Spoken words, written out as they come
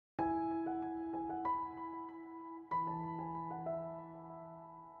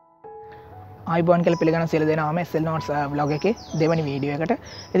ආයිබෝන් කියලා පිළිගන්න සියලු දෙනාම Slnotes vlog එකේ දෙවැනි වීඩියෝ එකට.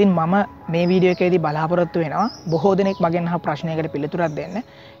 ඉතින් මම මේ වීඩියෝ එකේදී බලාපොරොත්තු වෙනවා බොහෝ දෙනෙක් මගෙන් අහ ප්‍රශ්නයකට පිළිතුරක් දෙන්න.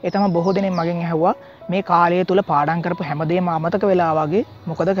 ඒ තමයි බොහෝ දෙනෙක් මගෙන් ඇහුවා මේ කාලය තුල පාඩම් කරපු හැමදේම අමතක වෙලා වගේ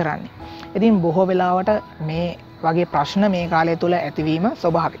මොකද කරන්නේ? ඉතින් බොහෝ වෙලාවට මේ වගේ ප්‍රශ්න මේ කාලය තුල ඇතිවීම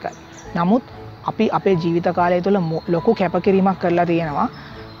ස්වභාවිකයි. නමුත් අපි අපේ ජීවිත කාලය තුල ලොකු කැපකිරීමක් කරලා තියෙනවා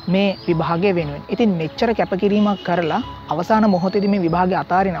මේ විභාගය වෙනුවෙන්. ඉතින් මෙච්චර කැපකිරීමක් කරලා අවසාන මොහොතේදී මේ විභාගය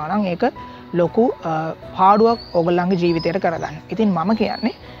අතාරිනවා නම් ඒක ලොකු පාඩුවක් ඔයගොල්ලන්ගේ ජීවිතයට කරගන්න. ඉතින් මම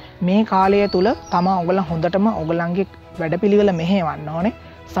කියන්නේ මේ කාලය තුල තමා ඔයගොල්ලන් හොඳටම ඔයගොල්ලන්ගේ වැඩපිළිවෙල මෙහෙවන්න ඕනේ.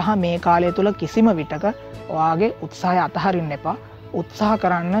 සහ මේ කාලය තුල කිසිම විටක ඔයාගේ උත්සාහය අතහරින්න එපා. උත්සාහ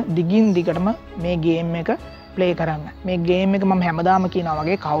කරන්න දිගින් දිගටම මේ ගේම් එක ප්ලේ කරන්න. මේ ගේම් එක මම හැමදාම කියනවා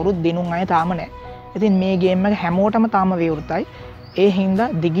වගේ කවුරුත් දිනුම් අය තාම නැහැ. ඉතින් මේ ගේම් එක හැමෝටම තාම විවෘතයි. ඒ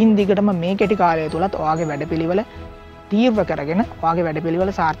හින්දා දිගින් දිගටම මේ කෙටි කාලය තුලත් ඔයාගේ වැඩපිළිවෙල තීව්‍ර කරගෙන ඔයාගේ වැඩපිළිවෙල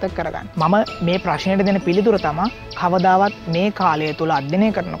සාර්ථක කරගන්න. මම මේ ප්‍රශ්නෙට දෙන පිළිතුර තමයි කවදාවත් මේ කාලය තුල අධ්‍යයනය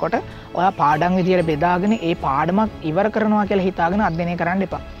කරනකොට ඔයා පාඩම් විදියට බෙදාගෙන ඒ පාඩමක් ඉවර කරනවා කියලා හිතාගෙන අධ්‍යයනය කරන්න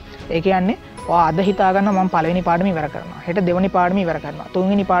එපා. ඒ කියන්නේ ඔයා අද හිතාගන්නවා මම පළවෙනි පාඩම ඉවර කරනවා. හෙට දෙවෙනි පාඩම ඉවර කරනවා.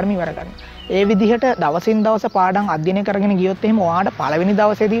 තුන්වෙනි පාඩම ඉවර කරනවා. ඒ විදිහට දවසින් දවස පාඩම් අධ්‍යයනය කරගෙන ගියොත් එහෙම ඔයාට පළවෙනි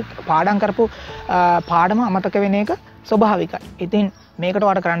දවසේදී පාඩම් කරපු පාඩම අමතක වෙන එක ස්වභාවිකයි. ඉතින් මේකට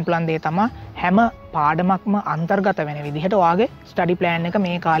ඔයාලට කරන්න පුළුවන් දේ තමයි හැම පාඩමක්ම අන්තර්ගත වෙන විදිහට ඔයාගේ ස්ටඩි ප්ලෑන් එක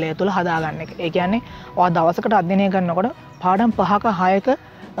මේ කාලය තුල හදාගන්න එක. ඒ කියන්නේ ඔයා දවසකට අධ්‍යයනය කරනකොට පාඩම් 5ක 6ක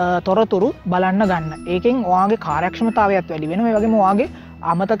තොරතුරු බලන්න ගන්න. ඒකෙන් ඔයාගේ කාර්යක්ෂමතාවයත් වැඩි වෙනවා. ඒ වගේම ඔයාගේ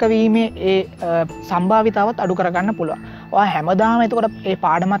අමතක වීමේ ඒ සම්භාවිතාවත් අඩු කරගන්න පුළුවන්. ඔයා හැමදාම එතකොට ඒ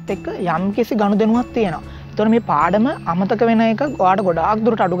පාඩමත් එක්ක යම්කිසි ගනුදෙනුවක් තියෙනවා. එතකොට මේ පාඩම අමතක වෙන එක ඔයාට ගොඩාක්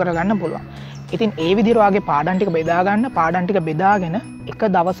දුරට අඩු කරගන්න පුළුවන්. ඉතින් ඒ විදිහට ඔයාගේ පාඩම් ටික බෙදා ගන්න. පාඩම් ටික බෙදාගෙන එක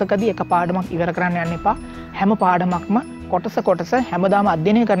දවසකදී එක පාඩමක් ඉවර කරන්න යන්න එපා. හැම පාඩමක්ම කොටස හැමදාම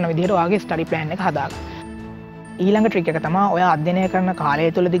අධ්‍යයනය කරන විදිහට ඔයාගේ ස්ටඩි ප්ලෑන් එක හදාගන්න. ඊළඟ ට්‍රික් එක තමයි ඔයා අධ්‍යයනය කරන කාලය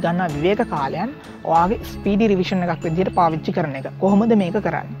තුලදී ගන්න විවේක කාලයන් ඔයාගේ ස්පීඩි රිවිෂන් එකක් විදිහට පාවිච්චි කරන එක. කොහොමද මේක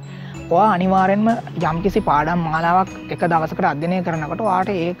කරන්නේ? ඔයා අනිවාර්යෙන්ම යම්කිසි පාඩම් මාලාවක් එක දවසකට අධ්‍යයනය කරනකොට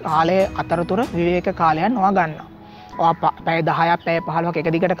ඔයාට ඒ කාලය අතරතුර විවේක කාලයන් ඔයා ගන්නවා. ඔයා පැය 10ක් පැය 15ක් එක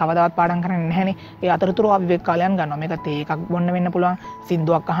දිගට කවදාවත් පාඩම් කරන්නේ නැහැනේ. ඒ අතරතුර ඔයා විවේක කාලයන් ගන්නවා. මේක තේ එකක් බොන්න වෙන්න පුළුවන්,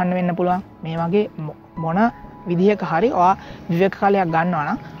 සින්දුවක් අහන්න වෙන්න පුළුවන්. මේ වගේ මොන විදිහක හරි ඔයා විවේක කාලයක් ගන්නවා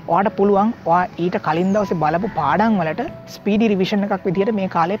නම් ඔයාට පුළුවන් ඔයා ඊට කලින් දවසේ බලපු පාඩම් වලට ස්පීඩි රිවිෂන් එකක් විදිහට මේ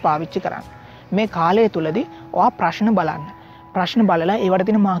කාලය පාවිච්චි කරන්න. මේ කාලය තුලදී ඔයා ප්‍රශ්න බලන්න. ප්‍රශ්න බලලා ඒවට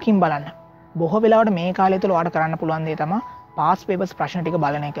තියෙන මාකින් බලන්න. බොහෝ වෙලාවට මේ කාලය තුල ඔයාට කරන්න පුළුවන් දේ තමයි පාස් පේපර්ස් ප්‍රශ්න ටික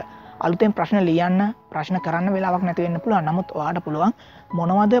බලන එක. අලුතෙන් ප්‍රශ්න ලියන්න ප්‍රශ්න කරන්න වෙලාවක් නැති වෙන්න පුළුවන්. නමුත් ඔයාට පුළුවන්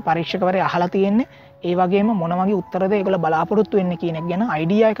මොනවද පරීක්ෂකවරයා අහලා තියෙන්නේ, ඒ වගේම මොන වගේ උත්තරද ඒගොල්ලෝ බලාපොරොත්තු වෙන්නේ කියන එක ගැන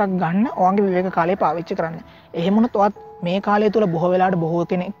අයිඩියා එකක් ගන්න ඔයාගේ විවේක කාලේ පාවිච්චි කරන්න. එහෙම වුණොත් ඔයත් මේ කාලය තුල බොහෝ වෙලාවට බොහෝ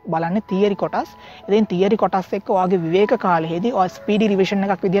කෙනෙක් බලන්නේ තියරි කොටස්. ඉතින් තියරි කොටස් එක්ක ඔයාගේ විවේක කාලයේදී ඔයා ස්පීඩි රිවිෂන්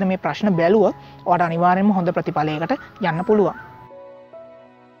එකක් විදිහට මේ ප්‍රශ්න බැලුවොත් ඔයාට අනිවාර්යයෙන්ම හොඳ ප්‍රතිඵලයකට යන්න පුළුවන්.